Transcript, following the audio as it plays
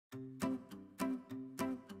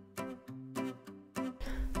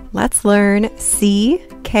let's learn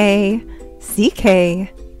C-K,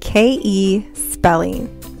 C-K, K-E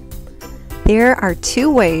spelling. There are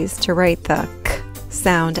two ways to write the K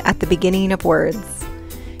sound at the beginning of words.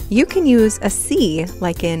 You can use a C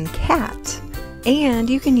like in cat, and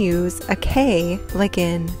you can use a K like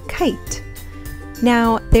in kite.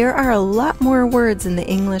 Now, there are a lot more words in the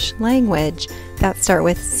English language that start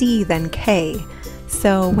with C than K,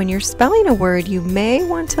 so when you're spelling a word, you may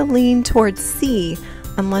want to lean towards C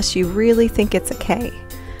unless you really think it's a K.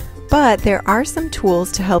 But there are some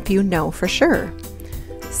tools to help you know for sure.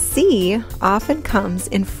 C often comes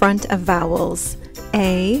in front of vowels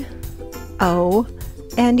A, O,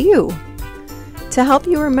 and U. To help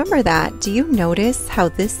you remember that, do you notice how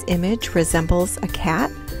this image resembles a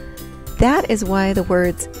cat? That is why the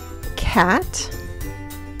words cat,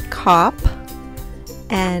 cop,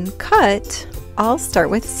 and cut all start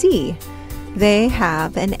with C. They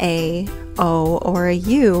have an A, O, or a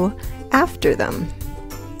U after them.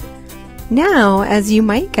 Now, as you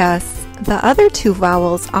might guess, the other two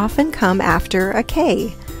vowels often come after a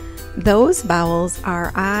K. Those vowels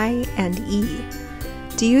are I and E.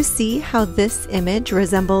 Do you see how this image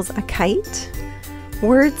resembles a kite?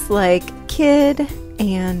 Words like kid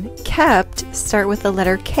and kept start with the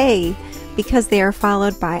letter K because they are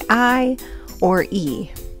followed by I or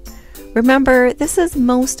E. Remember, this is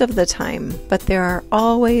most of the time, but there are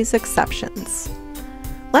always exceptions.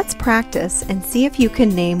 Let's practice and see if you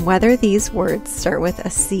can name whether these words start with a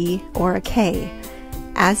C or a K.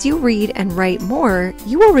 As you read and write more,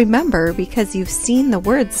 you will remember because you've seen the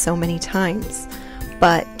words so many times.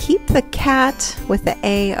 But keep the cat with the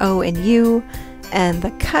A, O, and U, and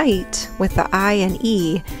the kite with the I and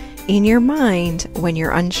E in your mind when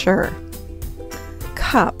you're unsure.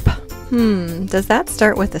 Cup. Does that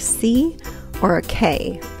start with a C or a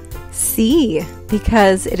K? C,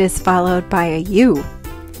 because it is followed by a U.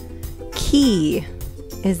 Key.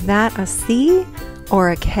 Is that a C or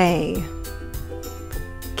a K?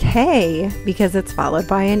 K, because it's followed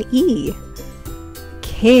by an E.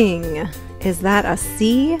 King. Is that a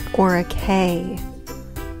C or a K?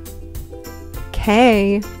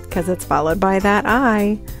 K, because it's followed by that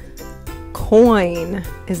I. Coin.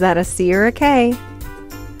 Is that a C or a K?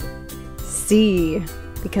 C,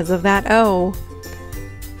 because of that O.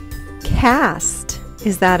 Cast.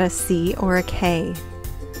 Is that a C or a K?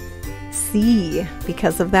 C,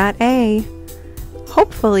 because of that A.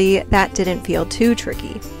 Hopefully that didn't feel too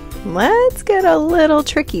tricky. Let's get a little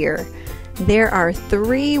trickier. There are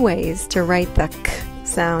three ways to write the K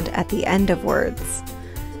sound at the end of words.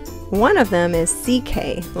 One of them is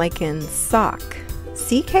CK, like in sock.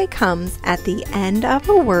 CK comes at the end of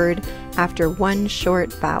a word after one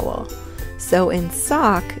short vowel. So in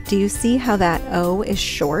sock, do you see how that O is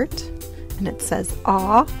short? And it says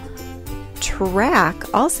aw.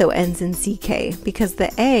 Track also ends in CK because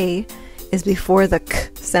the A is before the K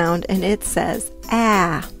sound and it says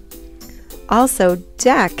ah. Also,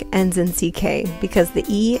 deck ends in CK because the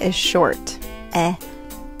E is short, eh.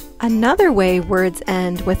 Another way words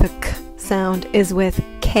end with a K sound is with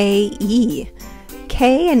KE.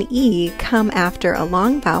 K and E come after a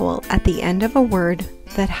long vowel at the end of a word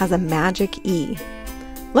that has a magic E.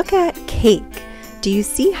 Look at cake. Do you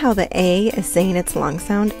see how the A is saying its long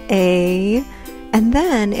sound, A, and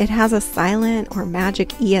then it has a silent or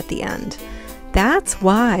magic E at the end? That's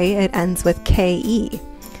why it ends with KE.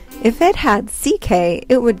 If it had CK,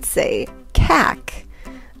 it would say cack.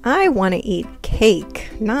 I want to eat cake,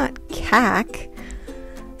 not cack.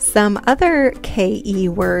 Some other KE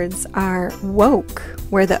words are woke,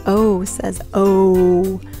 where the O says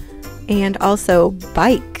O, and also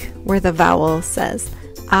bike, where the vowel says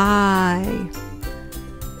I.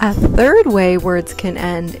 A third way words can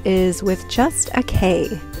end is with just a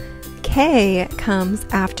K. K comes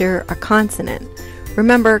after a consonant.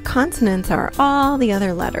 Remember, consonants are all the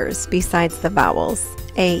other letters besides the vowels,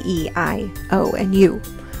 A, E, I, O, and U.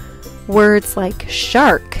 Words like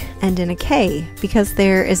shark end in a K because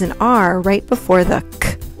there is an R right before the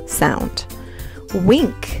K sound.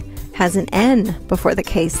 Wink has an N before the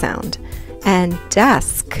K sound, and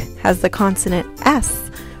desk has the consonant S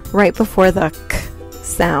right before the K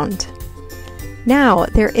sound. Now,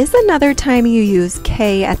 there is another time you use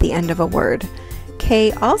K at the end of a word.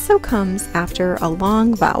 K also comes after a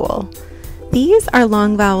long vowel. These are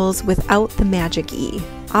long vowels without the magic E,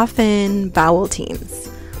 often vowel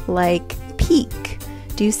teams, like peak.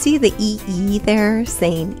 Do you see the EE there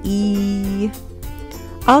saying E?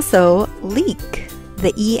 Also, leak.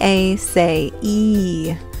 The EA say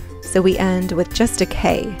E, so we end with just a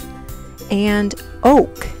K. And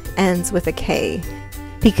oak ends with a K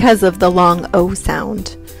because of the long O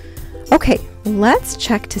sound. Okay, Let's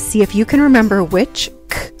check to see if you can remember which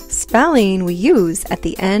k spelling we use at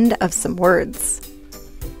the end of some words.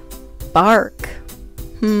 Bark.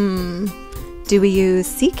 Do we use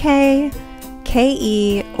CK,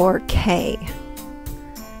 KE, or K?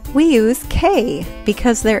 We use K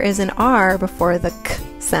because there is an R before the k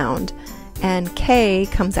sound, and K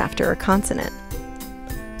comes after a consonant.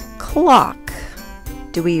 Clock.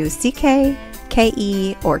 Do we use CK,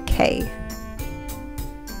 KE, or K?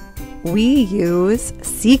 We use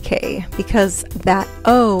CK because that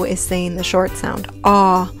O is saying the short sound,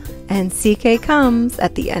 aw, and CK comes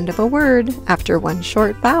at the end of a word after one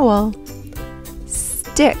short vowel.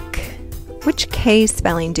 Stick. Which K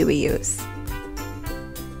spelling do we use?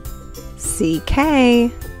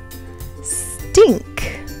 CK.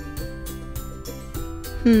 Stink.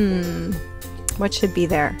 What should be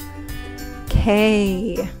there?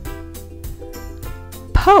 K.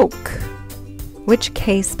 Poke. Which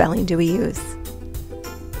K spelling do we use?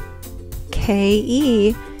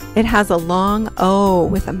 K-E. It has a long O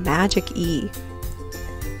with a magic E.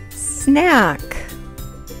 Snack.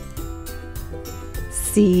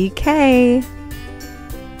 CK.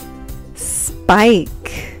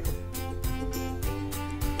 Spike.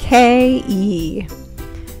 KE.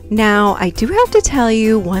 Now, I do have to tell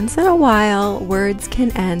you, once in a while, words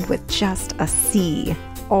can end with just a C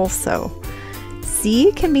also.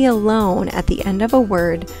 C can be alone at the end of a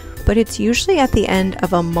word, but it's usually at the end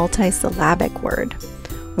of a multisyllabic word.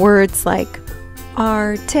 Words like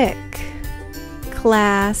Arctic,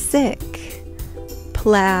 classic,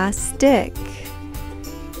 plastic,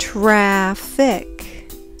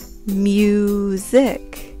 traffic,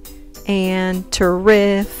 music, and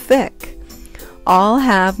terrific all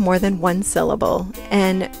have more than one syllable.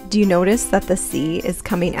 And do you notice that the C is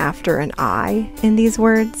coming after an I in these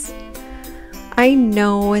words? I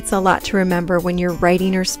know it's a lot to remember when you're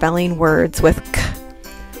writing or spelling words with K.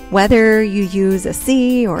 Whether you use a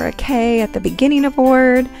C or a K at the beginning of a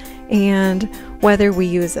word, and whether we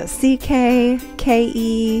use a CK,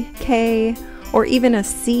 KE, K, or even a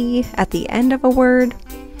C at the end of a word.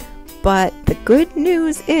 But the good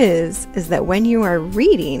news is that when you are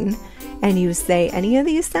reading and you say any of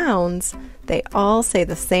these sounds, they all say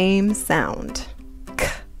the same sound.